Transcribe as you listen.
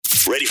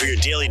Ready for your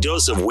daily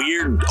dose of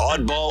weird,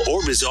 oddball,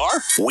 or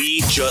bizarre?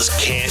 We just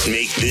can't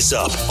make this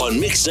up on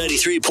Mix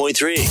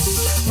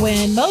 93.3.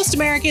 When most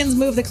Americans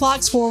move the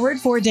clocks forward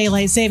for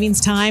daylight savings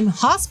time,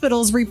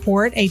 hospitals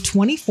report a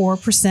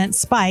 24%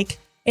 spike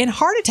in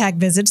heart attack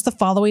visits the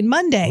following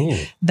Monday. Ooh.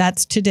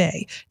 That's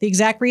today. The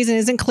exact reason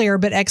isn't clear,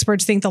 but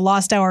experts think the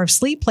lost hour of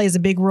sleep plays a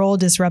big role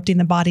disrupting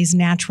the body's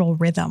natural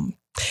rhythm.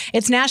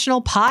 It's National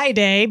Pie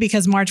Day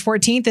because March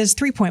 14th is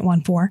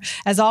 3.14.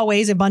 As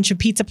always, a bunch of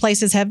pizza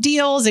places have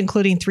deals,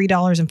 including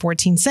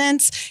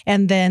 $3.14.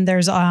 And then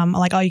there's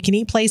like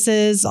all-you-can-eat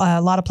places. A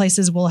lot of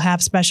places will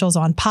have specials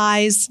on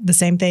pies. The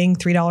same thing,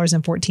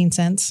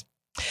 $3.14.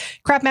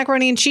 Kraft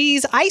macaroni and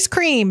cheese ice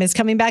cream is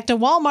coming back to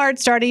Walmart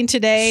starting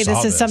today.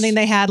 This is something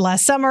they had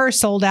last summer,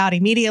 sold out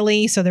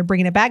immediately. So they're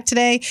bringing it back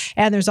today.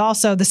 And there's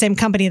also the same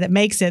company that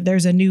makes it.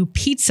 There's a new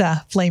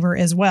pizza flavor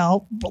as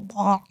well.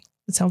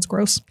 It sounds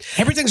gross.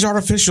 Everything's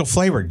artificial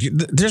flavored.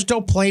 There's no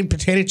plain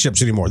potato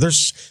chips anymore.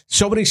 There's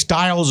so many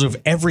styles of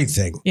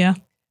everything. Yeah.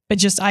 But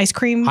just ice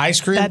cream?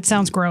 Ice cream? That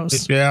sounds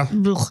gross. Yeah.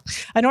 Ugh.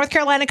 A North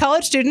Carolina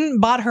college student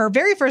bought her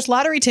very first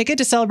lottery ticket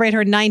to celebrate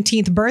her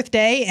 19th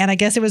birthday. And I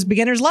guess it was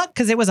beginner's luck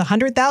because it was a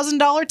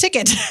 $100,000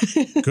 ticket.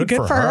 Good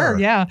for her.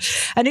 Yeah.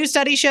 A new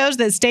study shows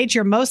that states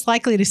you're most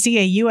likely to see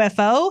a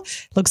UFO.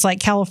 Looks like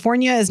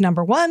California is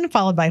number 1,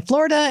 followed by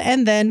Florida,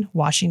 and then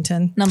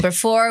Washington. Number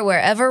 4,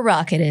 wherever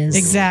rocket is.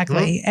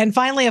 Exactly. Mm-hmm. And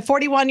finally, a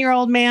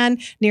 41-year-old man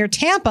near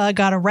Tampa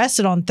got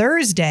arrested on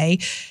Thursday.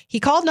 He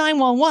called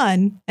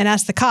 911 and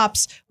asked the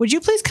cops, "Would you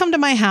please come to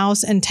my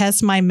house and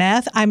test my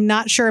meth? I'm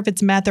not sure if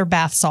it's meth or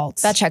bath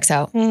salts." That checks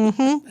out.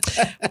 Mm-hmm.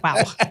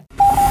 Wow.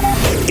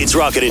 It's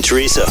Rocket and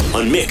Teresa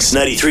on Mix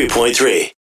 93.3.